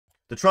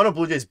The Toronto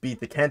Blue Jays beat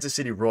the Kansas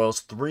City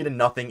Royals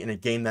 3-0 in a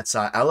game that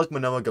saw Alek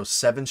Manoah go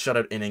 7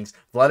 shutout innings,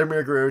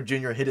 Vladimir Guerrero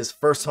Jr. hit his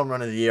first home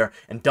run of the year,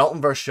 and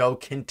Daulton Varsho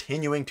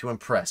continuing to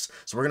impress.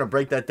 So we're going to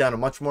break that down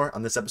and much more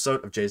on this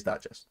episode of Jays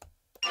Digest.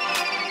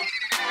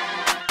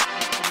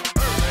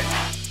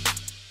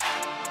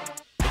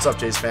 What's up,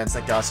 Jays fans?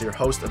 Nick Gosse, your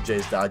host of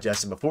Jays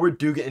Digest. And before we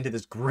do get into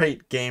this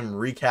great game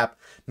recap,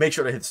 make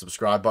sure to hit the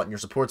subscribe button. Your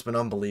support's been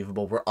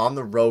unbelievable. We're on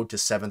the road to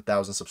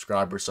 7,000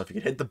 subscribers. So if you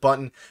could hit the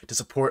button to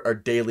support our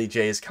daily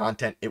Jays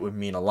content, it would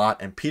mean a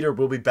lot. And Peter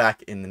will be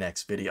back in the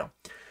next video.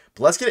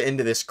 But let's get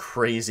into this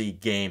crazy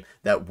game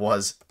that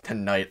was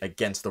tonight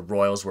against the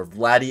Royals, where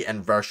Vladdy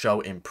and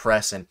Varsho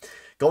impress. And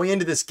going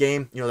into this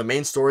game, the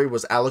main story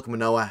was Alek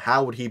Manoah.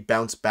 How would he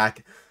bounce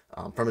back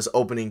from his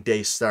opening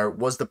day start?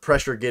 Was the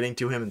pressure getting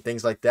to him and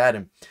things like that?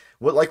 And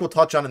like we'll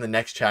touch on in the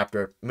next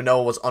chapter,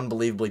 Manoah was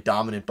unbelievably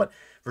dominant. But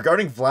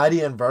regarding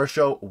Vladdy and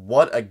Varsho,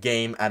 what a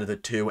game out of the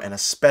two, and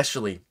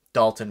especially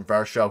Daulton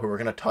Varsho, who we're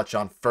going to touch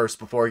on first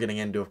before getting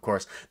into, of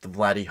course, the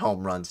Vladdy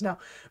home runs. Now,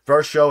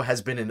 Varsho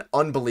has been an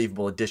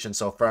unbelievable addition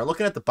so far.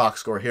 Looking at the box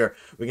score here,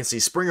 we can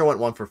see Springer went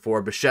 1 for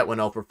 4, Bichette went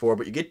 0 for 4,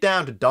 but you get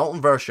down to Daulton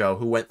Varsho,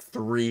 who went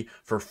 3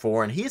 for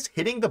 4, and he's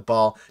hitting the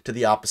ball to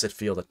the opposite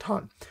field a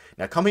ton.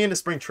 Now, coming into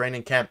spring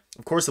training camp,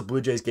 of course, the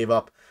Blue Jays gave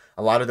up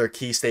a lot of their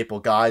key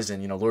staple guys,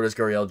 and Lourdes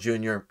Gurriel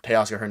Jr.,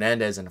 Teoscar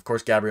Hernandez, and of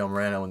course, Gabriel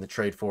Moreno in the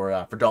trade for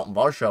Daulton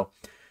Varsho.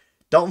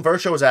 Daulton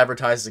Varsho is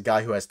advertised as a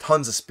guy who has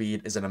tons of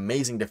speed, is an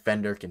amazing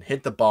defender, can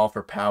hit the ball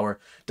for power,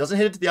 doesn't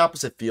hit it to the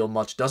opposite field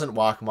much, doesn't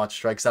walk much,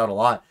 strikes out a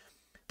lot.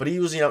 But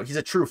he's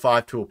a true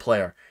 5-tool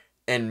player.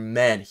 And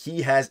man,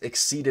 he has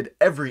exceeded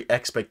every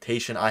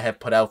expectation I have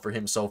put out for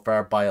him so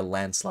far by a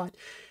landslide.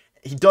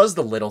 He does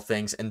the little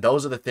things, and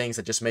those are the things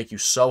that just make you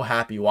so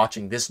happy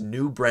watching this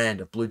new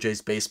brand of Blue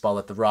Jays baseball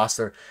that the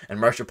roster and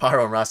Mark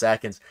Shapiro and Ross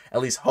Atkins at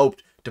least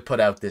hoped to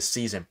put out this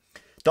season.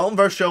 Daulton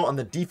Varsho on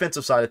the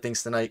defensive side of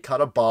things tonight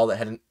caught a ball that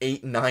had an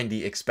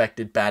 .890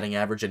 expected batting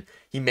average, and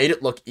he made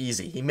it look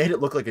easy. He made it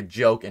look like a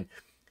joke, and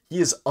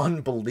he is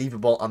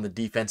unbelievable on the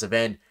defensive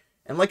end.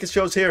 And like it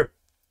shows here,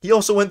 he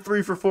also went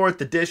 3 for 4 at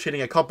the dish,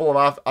 hitting a couple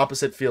of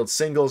opposite field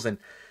singles, and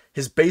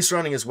his base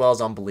running as well is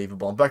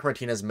unbelievable. And Buck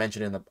Martinez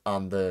mentioned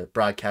on the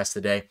broadcast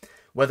today,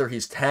 whether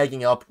he's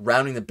tagging up,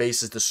 rounding the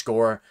bases to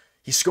score.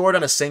 He scored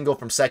on a single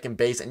from second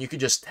base, and you could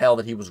just tell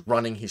that he was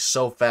running. He's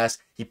so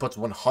fast. He puts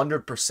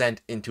 100%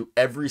 into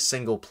every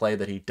single play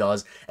that he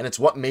does, and it's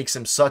what makes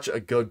him such a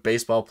good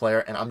baseball player,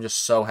 and I'm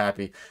just so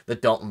happy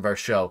that Daulton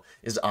Varsho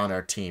is on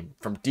our team.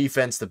 From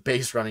defense to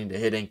base running to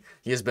hitting,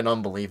 he has been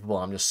unbelievable.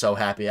 I'm just so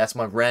happy. That's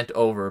my rant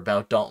over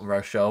about Daulton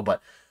Varsho,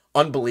 but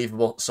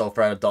unbelievable so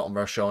far out of Daulton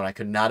Varsho, and I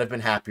could not have been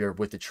happier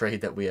with the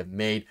trade that we have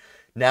made.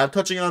 Now,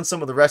 touching on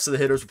some of the rest of the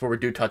hitters before we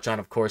do touch on,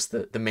 of course,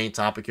 the main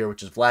topic here,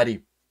 which is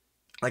Vladdy.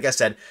 Like I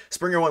said,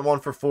 Springer went 1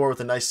 for 4 with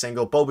a nice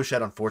single.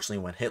 Bichette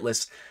unfortunately went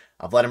hitless.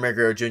 Vladimir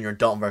Guerrero Jr. and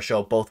Daulton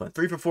Varsho both went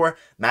 3 for 4.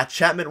 Matt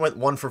Chapman went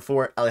 1 for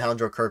 4.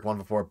 Alejandro Kirk 1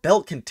 for 4.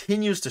 Belt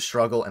continues to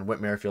struggle, and Whit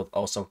Merrifield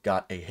also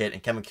got a hit.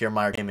 And Kevin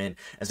Kiermaier came in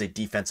as a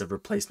defensive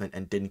replacement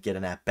and didn't get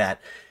an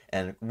at-bat.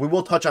 And we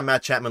will touch on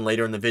Matt Chapman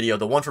later in the video.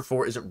 The 1 for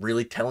 4 isn't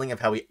really telling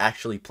of how he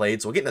actually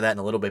played, so we'll get into that in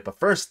a little bit. But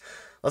first,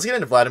 let's get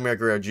into Vladimir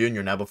Guerrero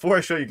Jr. Now, before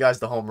I show you guys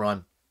the home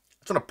run,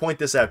 I just want to point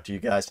this out to you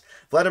guys.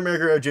 Vladimir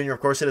Guerrero Jr., of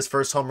course, hit his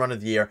first home run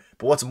of the year,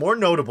 but what's more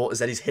notable is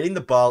that he's hitting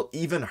the ball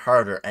even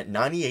harder at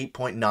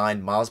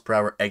 98.9 miles per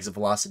hour exit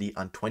velocity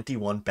on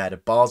 21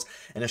 batted balls,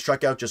 and has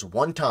struck out just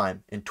 1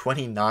 time in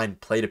 29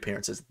 plate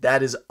appearances.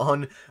 That is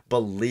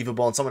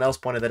unbelievable, and someone else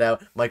pointed that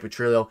out, Mike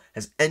Petrillo.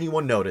 Has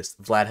anyone noticed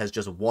Vlad has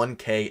just 1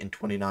 K in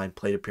 29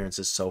 plate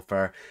appearances so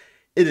far?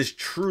 It is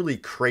truly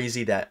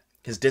crazy that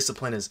his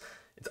discipline is...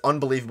 It's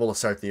unbelievable to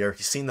start the year.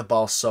 He's seen the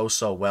ball so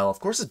well. Of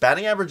course, his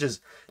batting average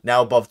is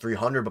now above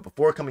 300, but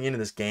before coming into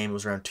this game, it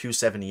was around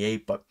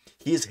 278, but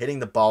he is hitting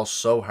the ball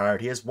so hard.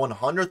 He has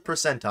 100th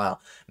percentile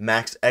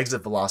max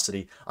exit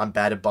velocity on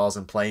batted balls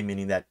in play,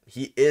 meaning that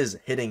he is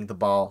hitting the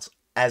balls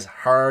as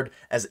hard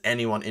as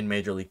anyone in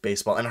Major League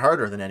Baseball, and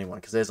harder than anyone,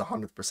 because it is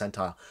 100th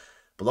percentile.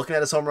 But looking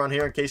at his home run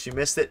here, in case you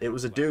missed it, it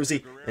was a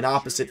doozy, an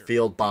opposite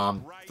field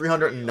bomb,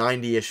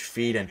 390-ish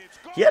feet, and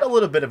he had a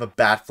little bit of a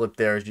bat flip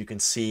there, as you can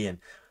see, and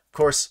of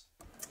course,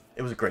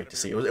 it was great to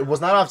see. It was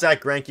not off Zach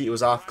Greinke, it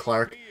was off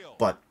Clark,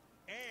 but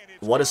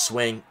what a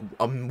swing,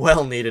 a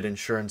well-needed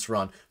insurance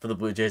run for the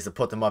Blue Jays to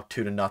put them up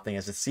 2-0,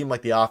 as it seemed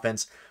like the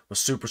offense was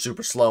super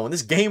slow, and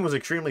this game was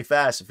extremely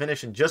fast,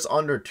 finishing just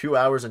under 2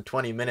 hours and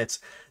 20 minutes.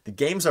 The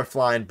games are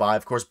flying by.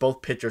 Of course,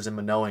 both pitchers in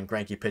Manoah and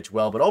Greinke pitched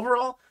well, but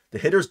overall, the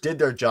hitters did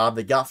their job.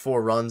 They got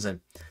 4 runs, and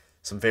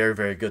some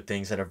very good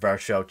things out of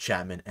Varsho,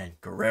 Chapman, and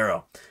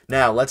Guerrero.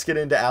 Now, let's get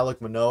into Alek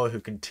Manoah, who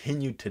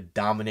continued to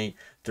dominate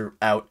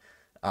throughout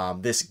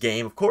this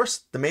game. Of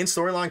course, the main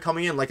storyline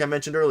coming in, like I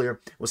mentioned earlier,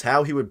 was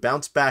how he would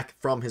bounce back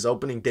from his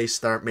opening day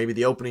start, maybe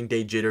the opening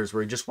day jitters,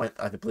 where he just went,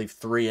 I believe,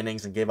 3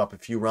 innings and gave up a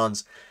few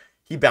runs.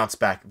 He bounced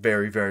back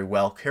very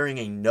well, carrying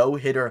a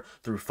no-hitter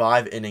through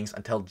 5 innings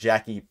until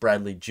Jackie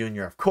Bradley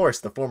Jr., of course,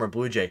 the former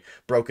Blue Jay,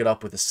 broke it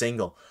up with a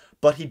single.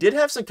 but he did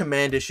have some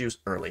command issues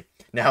early.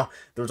 Now,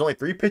 there was only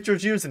 3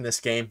 pitchers used in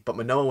this game, but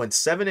Manoah went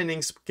 7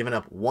 innings, giving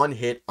up 1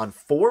 hit on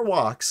 4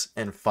 walks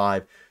and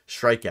 5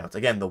 strikeouts.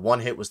 Again, the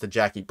 1 hit was to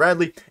Jackie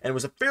Bradley, and it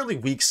was a fairly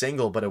weak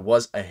single, but it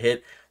was a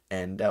hit.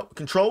 And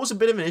control was a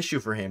bit of an issue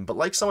for him. But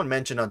like someone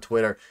mentioned on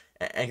Twitter,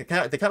 and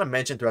they kind of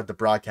mentioned throughout the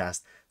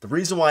broadcast, the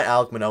reason why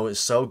Alek Manoah is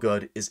so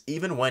good is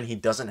even when he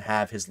doesn't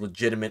have his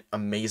legitimate,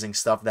 amazing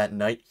stuff that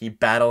night, he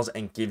battles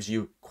and gives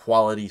you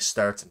quality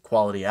starts and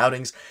quality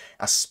outings,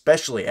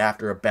 especially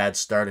after a bad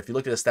start. If you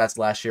look at his stats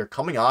last year,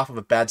 coming off of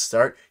a bad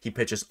start, he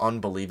pitches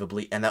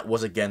unbelievably. And that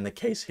was, again, the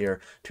case here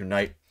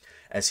tonight,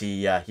 as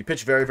he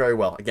pitched very, very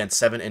well. Again,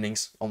 7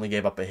 innings, only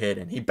gave up a hit,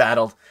 and he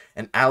battled,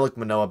 and Alek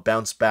Manoah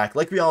bounced back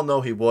like we all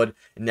know he would.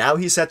 And now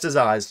he sets his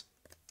eyes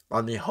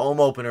on the home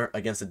opener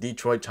against the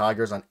Detroit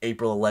Tigers on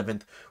April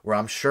 11th, where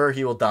I'm sure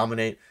he will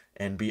dominate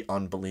and be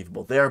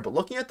unbelievable there. But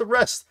looking at the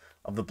rest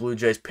of the Blue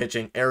Jays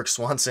pitching, Erik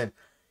Swanson,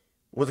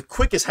 with the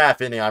quickest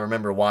half inning I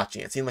remember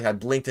watching. It seemed like I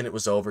blinked and it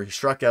was over. He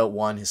struck out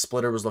 1. His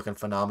splitter was looking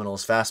phenomenal.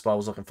 His fastball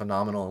was looking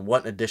phenomenal. And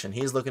what an addition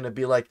he's looking to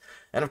be like.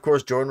 And of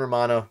course, Jordan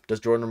Romano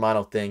does Jordan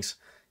Romano things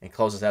and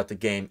closes out the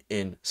game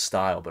in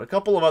style. But a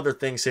couple of other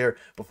things here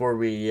before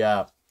we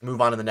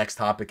move on to the next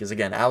topic is,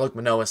 again, Alek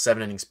Manoah,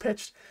 7 innings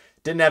pitched.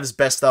 Didn't have his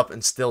best up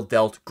and still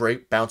dealt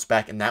great bounce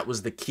back, and that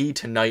was the key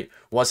tonight,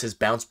 was his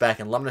bounce back.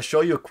 And I'm going to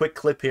show you a quick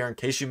clip here in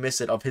case you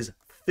miss it of his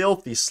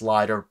filthy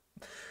slider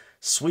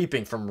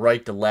sweeping from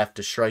right to left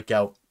to strike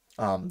out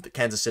the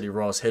Kansas City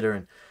Royals hitter.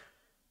 And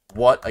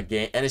what a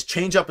game. And his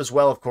changeup as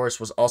well, of course,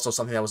 was also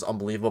something that was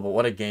unbelievable. But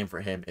what a game for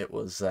him. It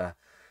was a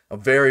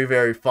very,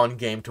 very fun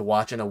game to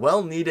watch and a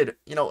well-needed,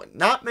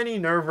 not many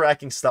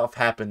nerve-wracking stuff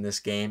happened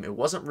this game. It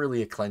wasn't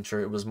really a clincher.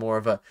 It was more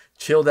of a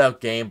chilled-out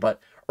game, but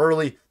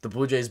early, the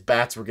Blue Jays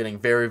bats were getting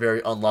very,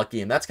 very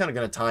unlucky, and that's kind of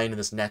going to tie into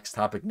this next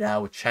topic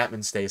now with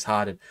Chapman stays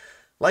hot. And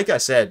like I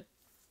said,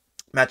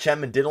 Matt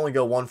Chapman did only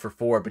go 1 for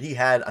 4, but he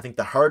had, I think,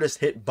 the hardest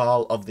hit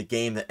ball of the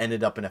game that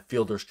ended up in a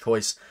fielder's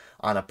choice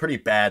on a pretty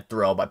bad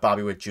throw by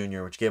Bobby Witt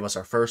Jr., which gave us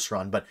our first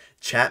run. But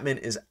Chapman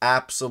is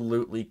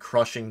absolutely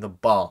crushing the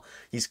ball.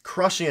 He's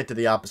crushing it to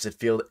the opposite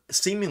field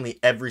seemingly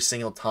every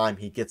single time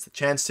he gets the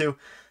chance to.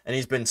 And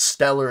he's been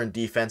stellar in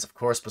defense, of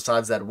course,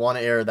 besides that one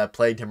error that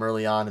plagued him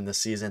early on in the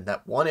season.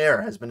 That one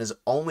error has been his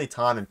only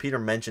time, and Peter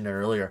mentioned it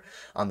earlier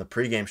on the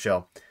pregame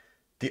show.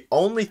 The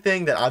only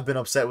thing that I've been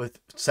upset with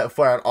so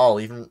far at all,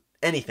 even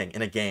anything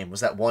in a game, was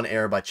that one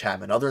error by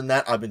Chapman. Other than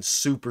that, I've been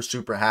super,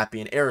 super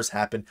happy, and errors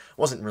happen.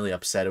 Wasn't really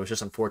upset. It was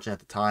just unfortunate at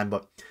the time,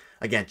 but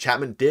again,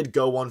 Chapman did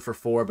go 1 for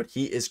 4, but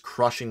he is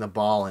crushing the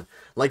ball. And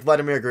like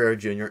Vladimir Guerrero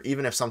Jr.,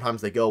 even if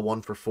sometimes they go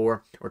 1 for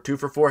 4 or 2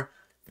 for 4,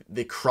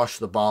 they crush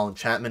the ball, and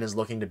Chapman is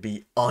looking to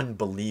be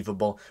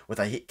unbelievable.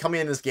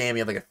 Coming in this game, he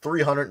had like a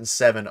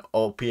 307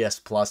 OPS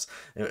plus.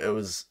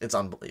 It's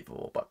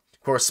unbelievable. But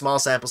of course, small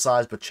sample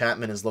size, but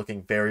Chapman is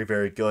looking very,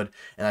 very good,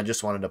 and I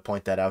just wanted to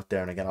point that out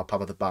there. And again, I'll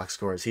pop up the box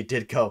scores. He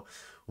did go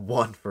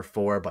 1 for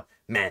 4, but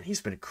man, he's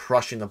been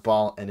crushing the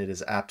ball, and it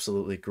is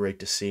absolutely great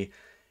to see.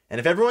 And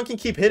if everyone can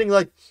keep hitting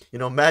like,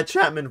 Matt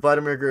Chapman,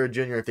 Vladimir Guerrero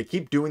Jr., if they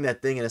keep doing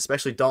that thing, and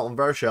especially Daulton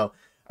Varsho,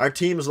 our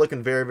team is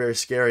looking very, very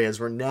scary as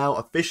we're now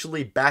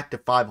officially back to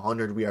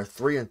 500. We are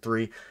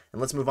 3-3.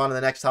 And let's move on to the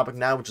next topic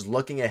now, which is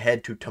looking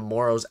ahead to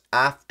tomorrow's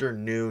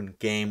afternoon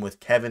game with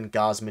Kevin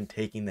Gausman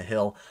taking the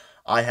hill.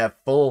 I have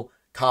full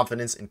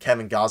confidence in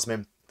Kevin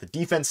Gausman. The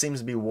defense seems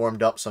to be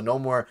warmed up, so no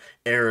more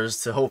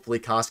errors to hopefully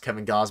cost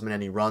Kevin Gausman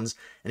any runs.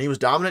 And he was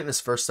dominant in his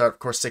first start. Of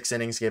course, 6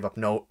 innings, gave up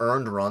no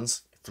earned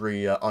runs,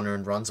 3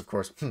 unearned runs, of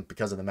course,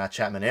 because of the Matt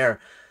Chapman error.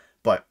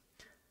 But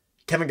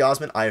Kevin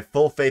Gausman, I have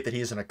full faith that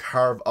he's going to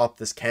carve up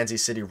this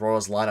Kansas City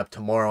Royals lineup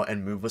tomorrow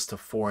and move us to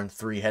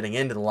 4-3 heading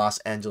into the Los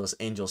Angeles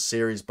Angels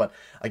series. But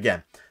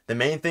again, the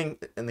main thing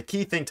and the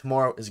key thing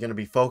tomorrow is going to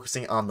be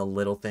focusing on the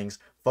little things,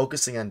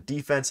 focusing on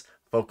defense,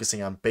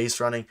 focusing on base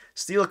running,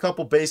 steal a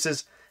couple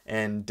bases,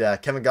 and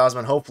Kevin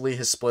Gausman, hopefully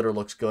his splitter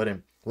looks good.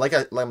 And like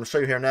I'm going to show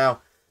you here now,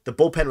 the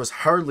bullpen was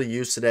hardly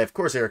used today. Of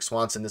course, Erik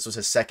Swanson, this was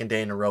his 2nd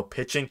day in a row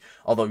pitching,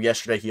 although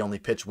yesterday he only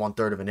pitched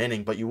 1/3 of an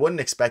inning, but you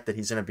wouldn't expect that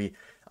he's going to be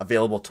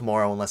available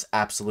tomorrow unless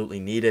absolutely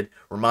needed.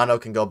 Romano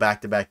can go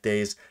back-to-back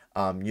days,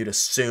 you'd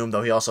assume,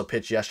 though he also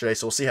pitched yesterday,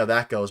 so we'll see how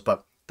that goes.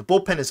 But the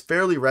bullpen is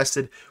fairly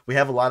rested. We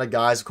have a lot of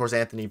guys, of course,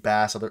 Anthony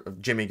Bass,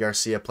 Jimmy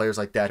Garcia, players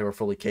like that who are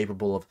fully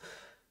capable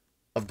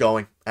of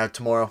going out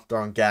tomorrow,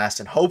 throwing gas,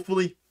 and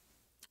hopefully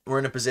we're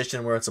in a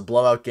position where it's a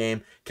blowout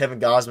game. Kevin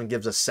Gausman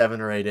gives us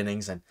 7 or 8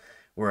 innings, and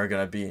we're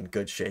going to be in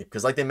good shape.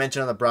 Because like they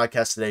mentioned on the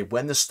broadcast today,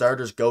 when the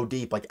starters go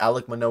deep, like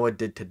Alek Manoah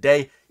did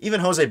today,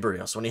 even Jose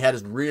Berrios, when he had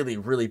his really,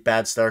 really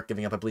bad start,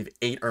 giving up, I believe,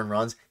 8 earned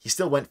runs, he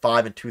still went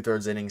 5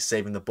 2/3 innings,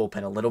 saving the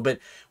bullpen a little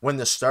bit. When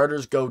the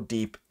starters go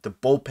deep, the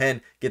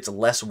bullpen gets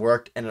less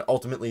worked, and it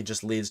ultimately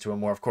just leads to a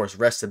more, of course,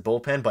 rested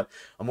bullpen, but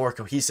a more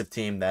cohesive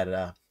team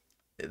that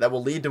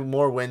will lead to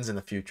more wins in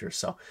the future.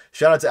 So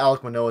shout out to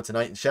Alek Manoah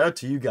tonight, and shout out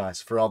to you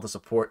guys for all the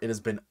support. It has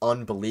been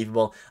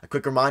unbelievable. A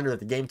quick reminder that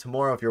the game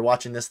tomorrow, if you're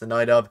watching this the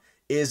night of,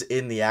 is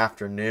in the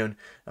afternoon.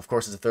 Of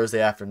course, it's a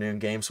Thursday afternoon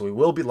game, so we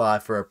will be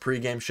live for a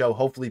pregame show.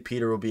 Hopefully,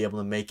 Peter will be able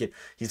to make it.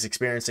 He's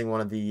experiencing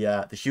one of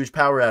the huge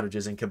power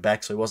outages in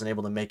Quebec, so he wasn't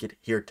able to make it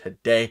here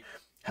today.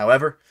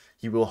 However,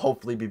 he will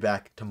hopefully be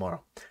back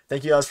tomorrow.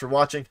 Thank you guys for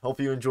watching.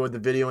 Hopefully you enjoyed the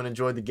video and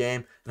enjoyed the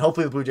game, and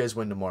hopefully the Blue Jays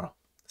win tomorrow.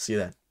 See you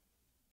then.